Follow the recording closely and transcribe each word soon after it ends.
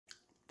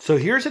So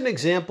here's an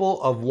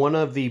example of one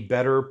of the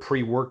better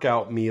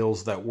pre-workout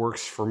meals that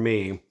works for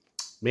me.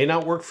 May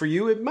not work for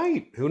you, it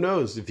might. Who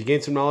knows? If you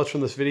gain some knowledge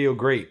from this video,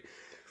 great.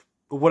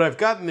 But what I've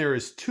gotten there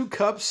is 2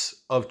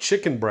 cups of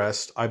chicken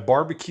breast. I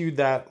barbecued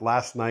that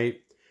last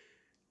night,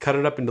 cut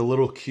it up into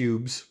little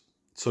cubes,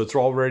 so it's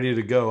all ready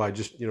to go. I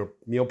just,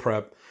 meal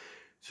prep.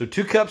 So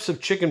 2 cups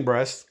of chicken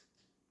breast.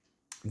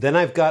 Then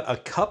I've got a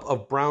cup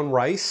of brown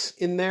rice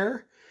in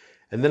there.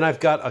 And then I've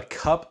got a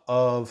cup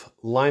of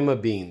lima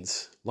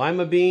beans.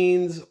 Lima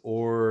beans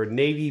or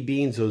navy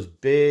beans, those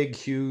big,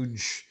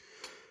 huge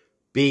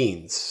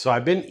beans. So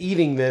I've been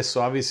eating this,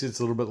 so obviously it's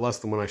a little bit less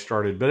than when I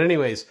started. But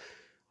anyways,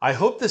 I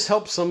hope this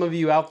helps some of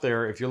you out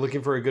there if you're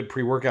looking for a good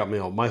pre-workout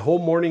meal. My whole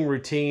morning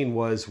routine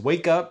was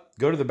wake up,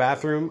 go to the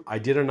bathroom. I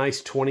did a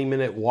nice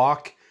 20-minute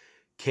walk,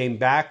 came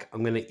back,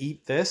 I'm going to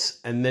eat this,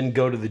 and then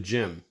go to the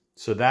gym.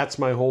 So that's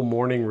my whole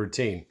morning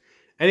routine.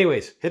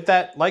 Anyways, hit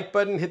that like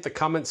button, hit the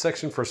comment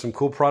section for some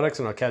cool products,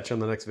 and I'll catch you on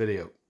the next video.